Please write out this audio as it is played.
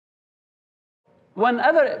one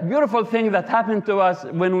other beautiful thing that happened to us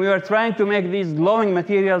when we were trying to make these glowing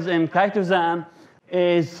materials in chitosan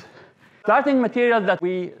is starting material that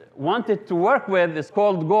we wanted to work with is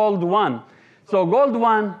called gold-1. So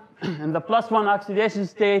gold-1 in the +1 oxidation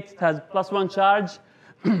state has +1 charge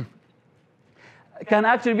can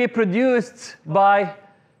actually be produced by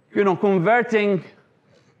converting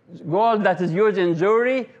gold that is used in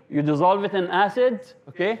jewelry. You dissolve it in acid,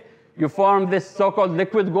 okay? You form this so-called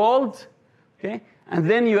liquid gold, okay? And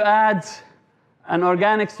then you add an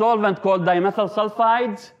organic solvent called dimethyl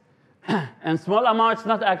sulfide. And small amounts,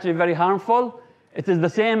 not actually very harmful. It is the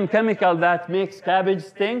same chemical that makes cabbage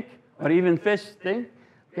stink or even fish stink,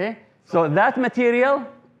 okay? So that material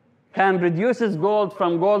can reduces gold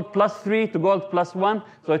from gold +3 to gold +1.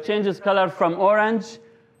 So it changes color from orange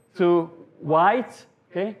to white,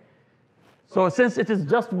 okay? So since it is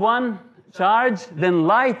just one charge, then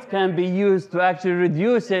light can be used to actually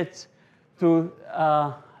reduce it to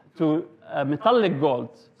metallic gold.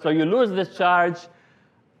 So you lose this charge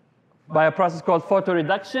by a process called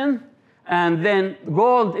photoreduction. And then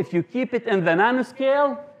gold, if you keep it in the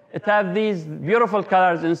nanoscale, it has these beautiful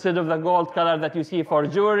colors instead of the gold color that you see for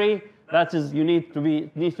jewelry. That is,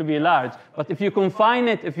 needs to be large. But if you confine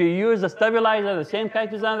it, if you use a stabilizer, the same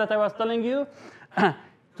chitosan that I was telling you,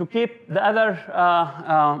 to keep the other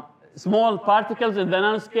small particles in the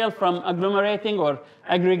nanoscale from agglomerating or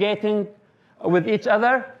aggregating with each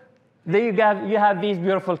other, then you have these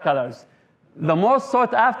beautiful colors. The most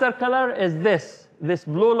sought after color is this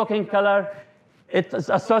blue-looking color. It's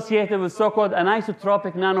associated with so-called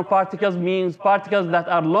anisotropic nanoparticles, means particles that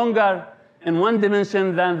are longer in one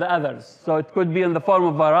dimension than the others. So it could be in the form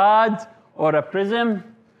of a rod or a prism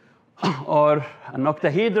or an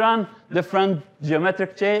octahedron, different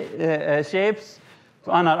geometric shapes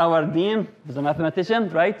to honor our dean, who's a mathematician,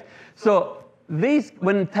 right? So these,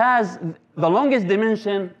 when it has, the longest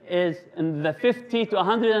dimension is in the 50 to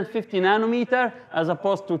 150 nanometer, as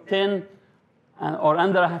opposed to 10 or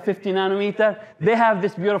under 50 nanometer. They have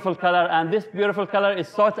this beautiful color, and this beautiful color is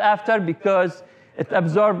sought after because it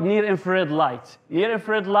absorbs near-infrared light.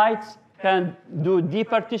 Near-infrared lights can do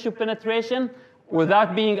deeper tissue penetration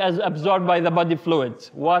without being as absorbed by the body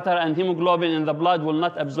fluids. Water and hemoglobin in the blood will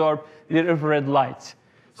not absorb near-infrared light.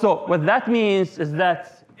 So what that means is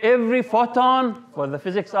that every photon, for the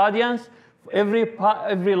physics audience,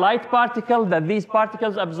 every light particle that these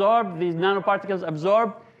particles absorb, these nanoparticles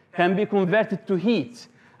absorb, can be converted to heat.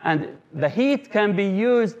 And the heat can be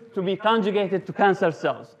used to be conjugated to cancer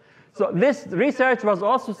cells. So this research was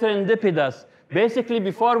also serendipitous. Basically,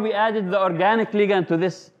 before we added the organic ligand to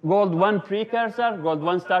this gold-1 precursor,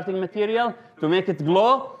 gold-1 starting material, to make it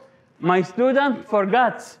glow, my student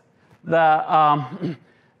forgot the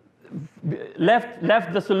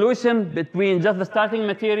left the solution between just the starting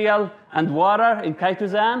material and water in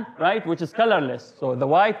chitosan, right, which is colorless. So the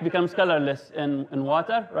white becomes colorless in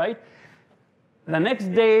water, right? The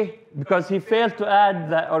next day, because he failed to add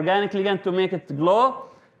the organic ligand to make it glow,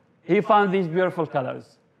 he found these beautiful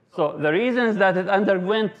colors. So the reason is that it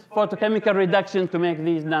underwent photochemical reduction to make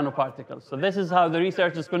these nanoparticles. So this is how the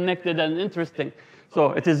research is connected and interesting.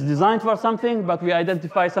 So it is designed for something, but we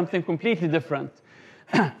identify something completely different.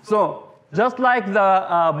 So just like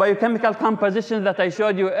the biochemical compositions that I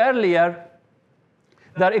showed you earlier,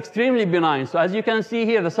 they're extremely benign. So as you can see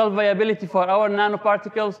here, the cell viability for our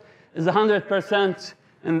nanoparticles is 100%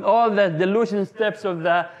 in all the dilution steps of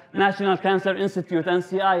the National Cancer Institute,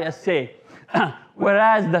 NCI assay.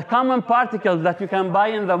 Whereas the common particles that you can buy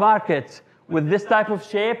in the market with this type of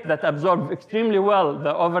shape that absorb extremely well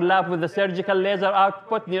the overlap with the surgical laser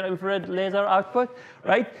output, near-infrared laser output,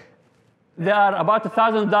 right? They are about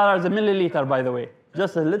 $1,000 a milliliter, by the way.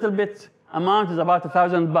 Just a little bit amount is about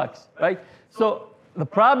 $1,000, right? So the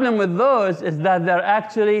problem with those is that they're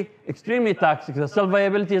actually extremely toxic. The cell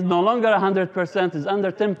viability is no longer 100%, it's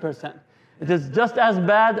under 10%. It is just as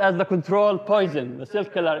bad as the control poison, the cell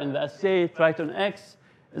killer in the assay, Triton X.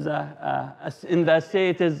 In the assay,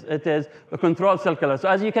 it is the control cell killer. So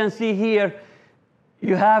as you can see here,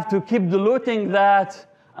 you have to keep diluting that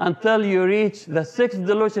until you reach the 6th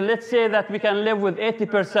dilution. Let's say that we can live with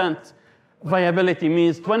 80% viability,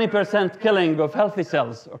 means 20% killing of healthy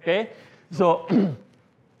cells, okay? So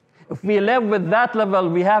if we live with that level,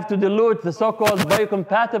 we have to dilute the so-called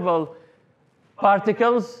biocompatible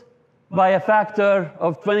particles by a factor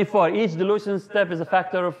of 24. Each dilution step is a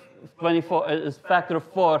factor of 24, is a factor of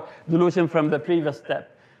 4 dilution from the previous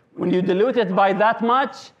step. When you dilute it by that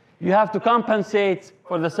much, you have to compensate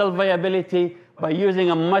for the cell viability by using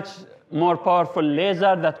a much more powerful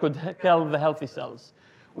laser that could kill the healthy cells.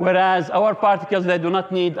 Whereas our particles, they do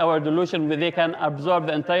not need our dilution. They can absorb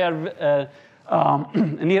the entire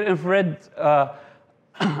near-infrared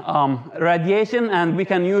radiation, and we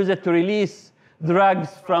can use it to release drugs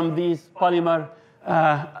from these polymer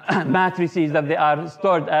matrices that they are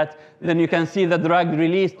stored at. Then you can see the drug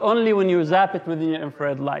released only when you zap it with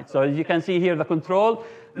near-infrared light. So as you can see here, the control,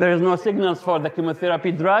 there is no signals for the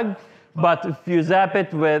chemotherapy drug. But if you zap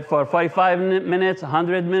it for 45 minutes,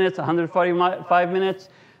 100 minutes, 145 minutes,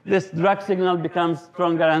 this drug signal becomes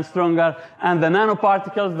stronger and stronger. And the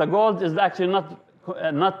nanoparticles, the gold, is actually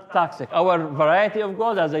not toxic. Our variety of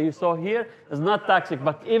gold, as you saw here, is not toxic.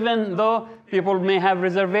 But even though people may have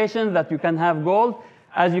reservations that you can have gold,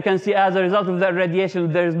 as you can see, as a result of that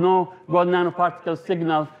radiation, there is no gold nanoparticle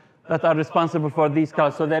signal that are responsible for these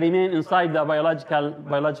colors. So they remain inside the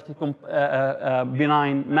biologically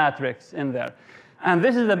benign matrix in there. And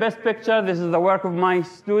this is the best picture. This is the work of my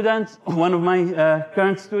students, one of my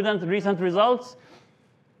current students, recent results.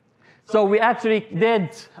 So we actually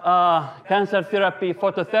did cancer therapy,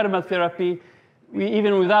 photothermal therapy,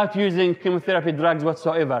 even without using chemotherapy drugs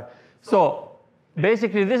whatsoever. So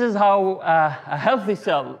basically, this is how a healthy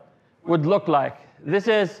cell would look like.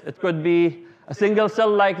 It could be a single cell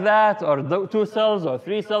like that, or 2 cells, or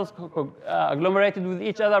 3 cells agglomerated with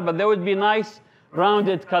each other, but there would be nice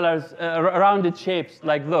rounded colors, rounded shapes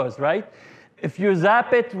like those, right? If you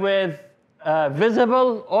zap it with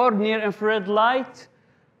visible or near-infrared light,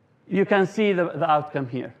 you can see the outcome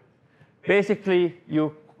here. Basically,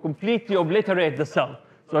 you completely obliterate the cell.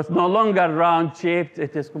 So it's no longer round-shaped,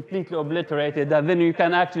 it is completely obliterated, and then you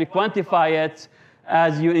can actually quantify it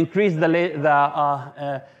as you increase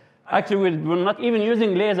actually, we're not even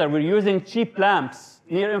using laser, we're using cheap lamps,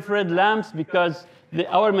 near-infrared lamps, because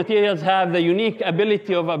our materials have the unique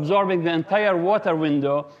ability of absorbing the entire water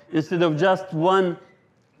window instead of just one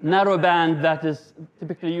narrow band that is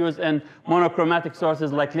typically used in monochromatic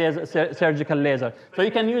sources like surgical laser. So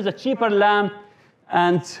you can use a cheaper lamp,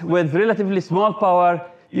 and with relatively small power,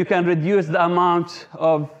 you can reduce the amount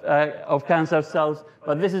of cancer cells.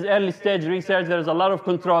 But this is early stage research. There's a lot of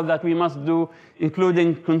control that we must do,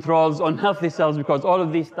 including controls on healthy cells, because all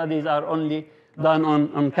of these studies are only done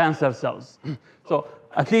on cancer cells. So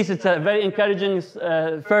at least it's a very encouraging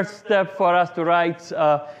first step for us to write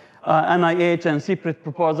NIH and CPRIT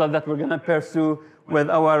proposal that we're going to pursue with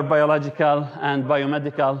our biological and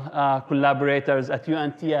biomedical collaborators at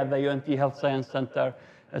UNT, at the UNT Health Science Center,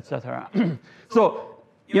 etc. So,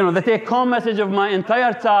 the take-home message of my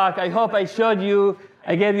entire talk, I hope I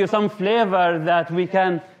gave you some flavor that we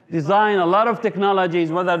can design a lot of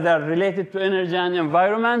technologies, whether they're related to energy and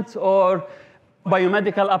environment or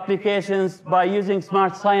biomedical applications, by using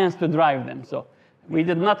smart science to drive them. So we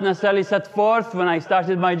did not necessarily set forth when I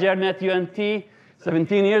started my journey at UNT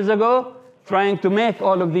 17 years ago, trying to make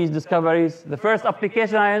all of these discoveries. The first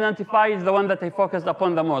application I identified is the one that I focused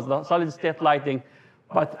upon the most, the solid-state lighting.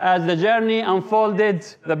 But as the journey unfolded,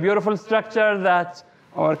 the beautiful structure that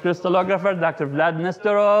our crystallographer, Dr. Vlad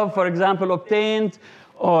Nestorov, for example, obtained,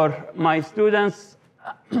 or my students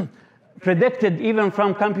predicted even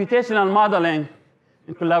from computational modeling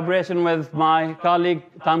in collaboration with my colleague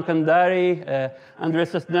Tom Kandari,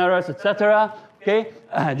 Andres Cisneros, etc. Okay,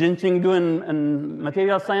 Jinqing Du in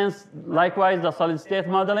material science, likewise the solid-state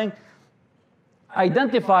modeling,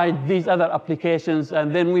 identified these other applications,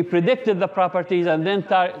 and then we predicted the properties and then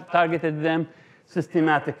targeted them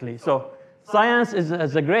systematically. So science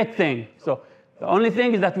is a great thing. So the only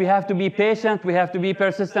thing is that we have to be patient, we have to be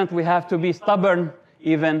persistent, we have to be stubborn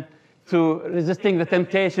even to resisting the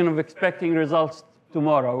temptation of expecting results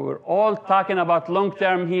tomorrow. We're all talking about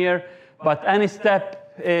long-term here, but any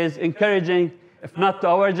step is encouraging, if not to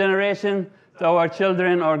our generation, to our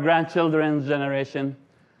children or grandchildren's generation.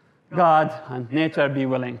 God and nature be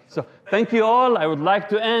willing. So thank you all. I would like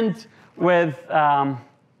to end with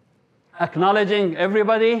acknowledging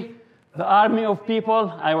everybody, the army of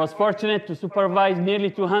people. I was fortunate to supervise nearly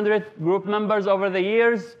 200 group members over the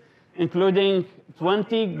years, including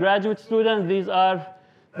 20 graduate students. These are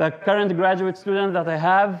the current graduate students that I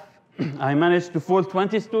have. I managed to fool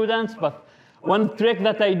 20 students, but one trick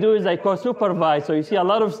that I do is I co-supervise. So you see a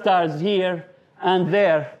lot of stars here and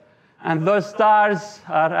there. And those stars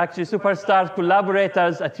are actually superstar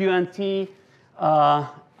collaborators at UNT,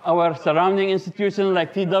 our surrounding institutions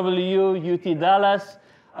like TWU, UT Dallas,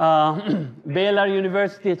 Baylor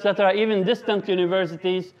University, etc., even distant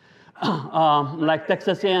universities like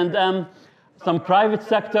Texas A&M, some private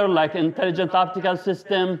sector like Intelligent Optical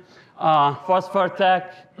System, Phosphor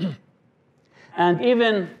Tech. And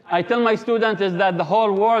even I tell my students is that the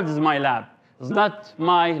whole world is my lab. It's not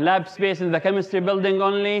my lab space in the chemistry building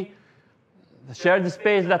only. The shared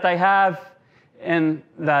space that I have in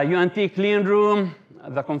the UNT clean room,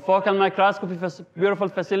 the confocal microscopy, beautiful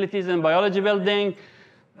facilities in biology building,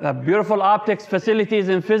 the beautiful optics facilities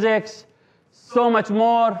in physics, so much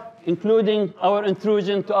more, including our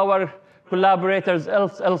intrusion to our collaborators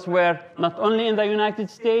elsewhere, not only in the United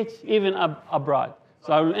States, even abroad.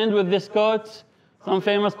 So I will end with this quote. Some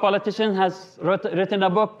famous politician has written a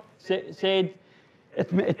book, said,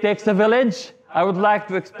 it takes a village. I would like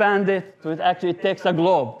to expand it to it takes a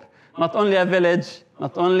globe. Not only a village,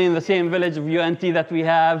 not only in the same village of UNT that we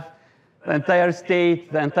have, the entire state,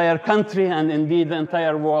 the entire country, and indeed the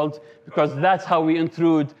entire world, because that's how we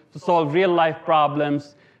intrude to solve real-life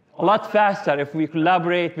problems a lot faster if we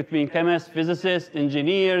collaborate between chemists, physicists,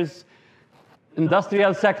 engineers,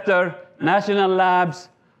 industrial sector, national labs.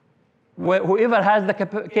 Whoever has the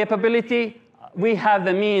capability, we have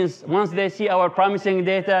the means. Once they see our promising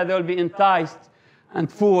data, they'll be enticed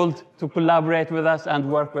and fooled to collaborate with us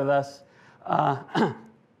and work with us.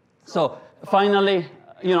 So finally,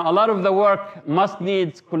 a lot of the work must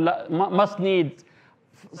need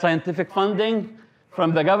scientific funding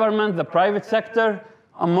from the government, the private sector.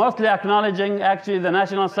 I'm mostly acknowledging actually the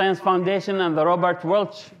National Science Foundation and the Robert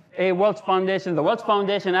A. Welch Foundation. The Welch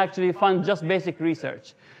Foundation actually funds just basic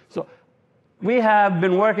research. So we have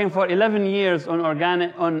been working for 11 years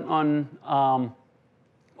on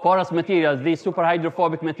porous materials, these super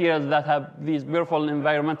hydrophobic materials that have these beautiful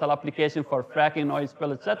environmental applications for fracking, oil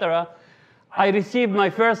spill, etc. I received my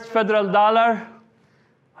first federal dollar.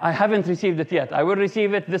 I haven't received it yet. I will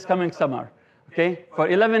receive it this coming summer, okay, for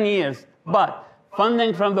 11 years. But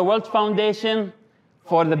funding from the Welch Foundation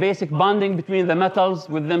for the basic bonding between the metals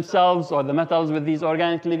with themselves or the metals with these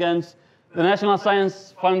organic ligands. The National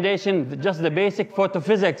Science Foundation, just the basic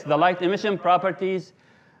photophysics, the light emission properties,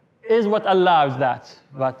 is what allows that.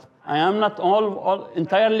 But I am not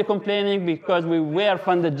entirely complaining because we were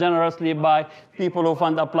funded generously by people who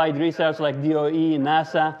fund applied research like DOE,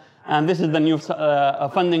 NASA, and this is the new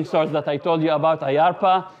funding source that I told you about,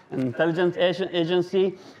 IARPA, an intelligence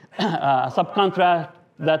agency, a subcontract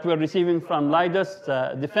that we're receiving from Leidos,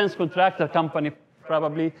 a defense contractor company,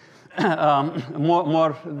 probably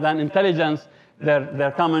more than intelligence,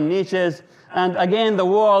 their common niches. And again, the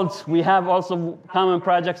world, we have also common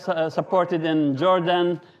projects supported in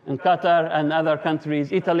Jordan, in Qatar, and other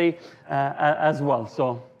countries, Italy as well.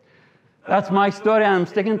 So that's my story. I'm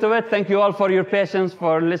sticking to it. Thank you all for your patience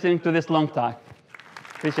for listening to this long talk.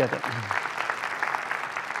 Appreciate it.